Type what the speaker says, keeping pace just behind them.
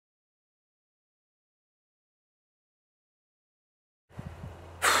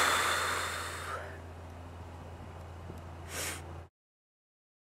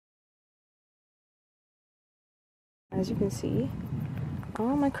as you can see,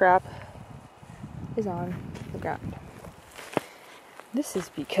 all my crap is on the ground. This is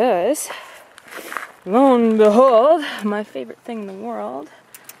because, lo and behold, my favorite thing in the world,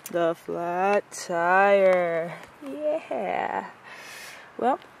 the flat tire. Yeah.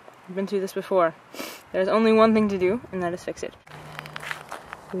 Well, I've been through this before. There's only one thing to do, and that is fix it.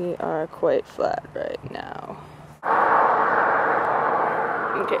 We are quite flat right now.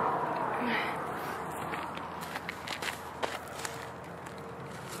 Okay.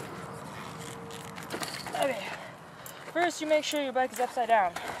 Okay. First, you make sure your bike is upside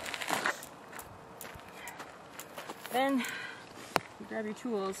down. Then, you grab your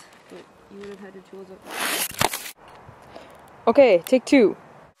tools, but you would have had your tools up. Okay, take two.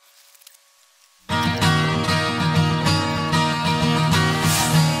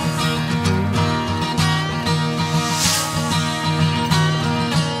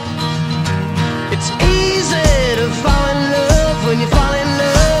 It's easy to fall in love. When you fall in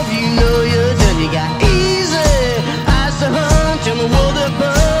love, you know you're done. You got easy eyes to hunt in the world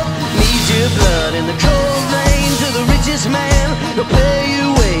above. Needs your blood in the cold vein to the richest man. He'll pay you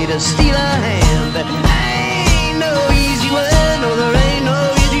way to steal a hand. But ain't no easy way. No, there ain't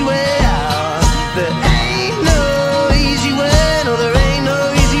no easy way out. There ain't no easy way. No, there ain't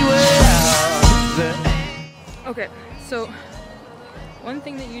no easy way out. There ain't. Okay, so one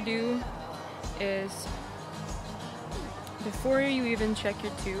thing that you do is, before you even check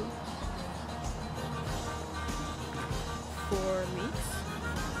your tube for leaks,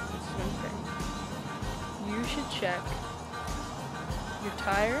 this is one thing, you should check your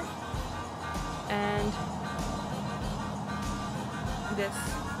tire and this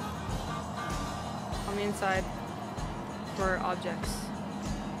on the inside for objects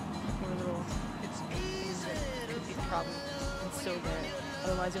or little things that could be the problem. It's so good.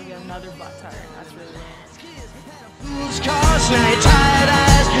 Otherwise you'll get another flat tire, and that's really lame. Cars now your tired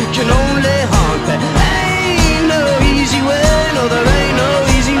eyes can only haunt. There ain't no easy way, no there ain't no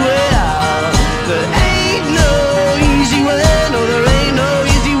easy way out. There ain't no easy way, no there ain't no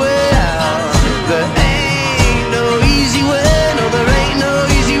easy way out. There ain't no easy way, no there ain't no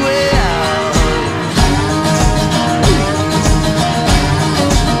easy way out.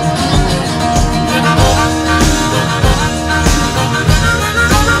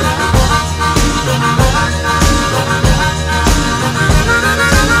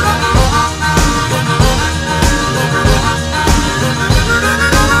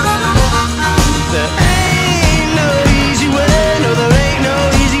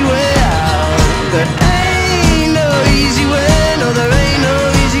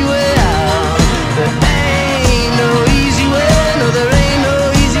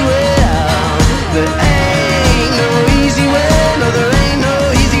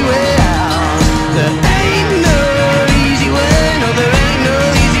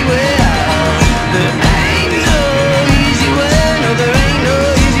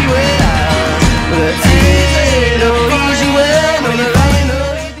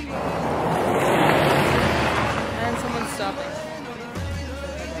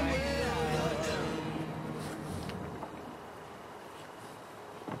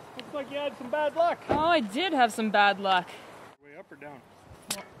 Looks like you had some bad luck. Oh, I did have some bad luck. Way up or down?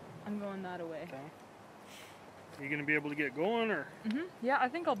 Well, I'm going that way. Down. Are you going to be able to get going, or? Yeah, I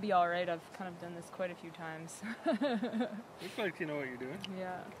think I'll be alright. I've kind of done this quite a few times. Looks like you know what you're doing.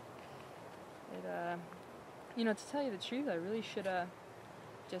 Yeah. It, you know, to tell you the truth, I really should have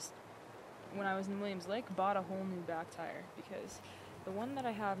just, when I was in Williams Lake, bought a whole new back tire, because the one that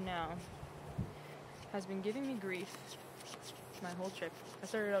I have now has been giving me grief my whole trip. I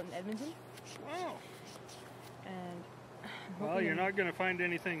started out in Edmonton. Wow. And well, you're not going to find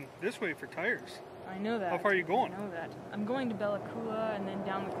anything this way for tires. I know that. How far are you going? I know that. I'm going to Bella Coola and then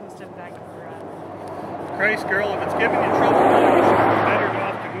down the coast of Vancouver. Christ, girl, if it's giving you trouble now, you should be better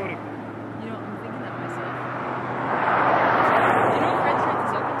off to go to... You know, I'm thinking that myself. You know if Red Strength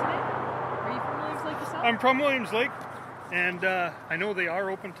is open today? Are you from Williams Lake yourself? I'm from Williams Lake, and I know they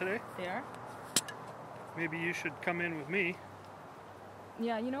are open today. They are? Maybe you should come in with me.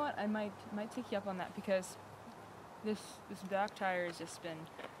 Yeah, you know what? I might take you up on that, because this back tire has just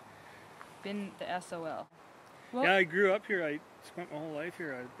been the SOL. Well, yeah, I grew up here. I spent my whole life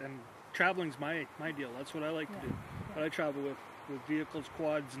here, and traveling's my deal. That's what I like to do. But I travel with vehicles,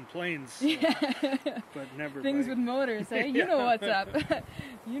 quads, and planes. So, but never things bike. with motors, eh? You know what's up.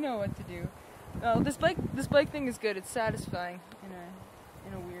 You know what to do. Well, this bike thing is good. It's satisfying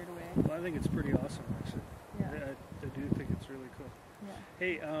in a weird way. Well, I think it's pretty awesome, actually. Yeah. I do think it's really cool. Yeah.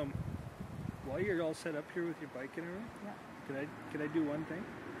 Hey, while you're all set up here with your bike and everything, Yeah. could I do one thing?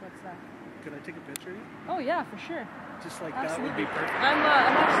 What's that? Could I take a picture of you? Oh yeah, for sure. Just like Absolutely. that would be perfect. I'm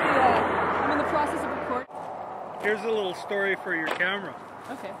actually I'm in the process of recording. Here's a little story for your camera.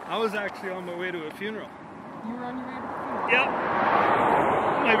 Okay. I was actually on my way to a funeral. You were on your way to the funeral? Yep.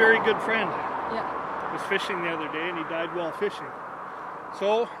 My very good friend Yeah. was fishing the other day and he died while fishing.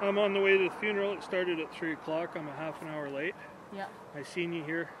 So I'm on the way to the funeral. It started at 3 o'clock. I'm a half an hour late. Yeah. I seen you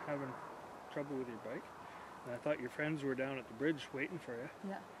here having trouble with your bike. And I thought your friends were down at the bridge waiting for you.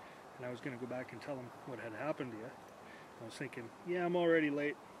 Yeah. And I was going to go back and tell them what had happened to you. I was thinking, yeah, I'm already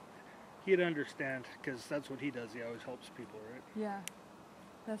late. He'd understand, because that's what he does. He always helps people, right? Yeah.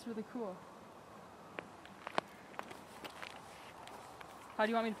 That's really cool. How do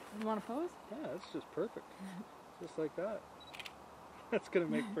you want me to, you want to pose? Yeah, that's just perfect. Just like that. That's going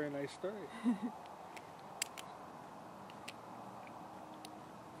to make for a nice story.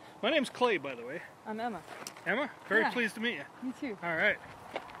 My name's Clay, by the way. I'm Emma. Emma, very Yeah. pleased to meet you. Me too. All right.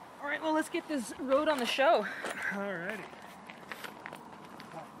 All right, well, let's get this road on the show. All righty.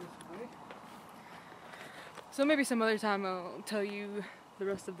 This way. So maybe some other time I'll tell you the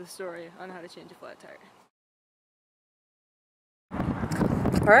rest of the story on how to change a flat tire.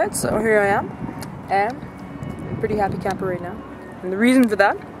 Alright, so here I am, and I'm a pretty happy camper right now. And the reason for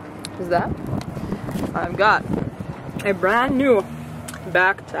that is that I've got a brand new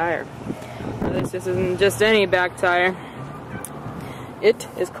back tire. Now, this isn't just any back tire. It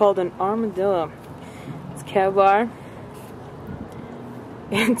is called an Armadillo. It's Kevlar.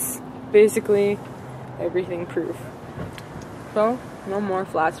 It's basically everything proof. So, no more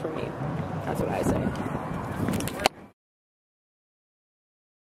flats for me. That's what I say.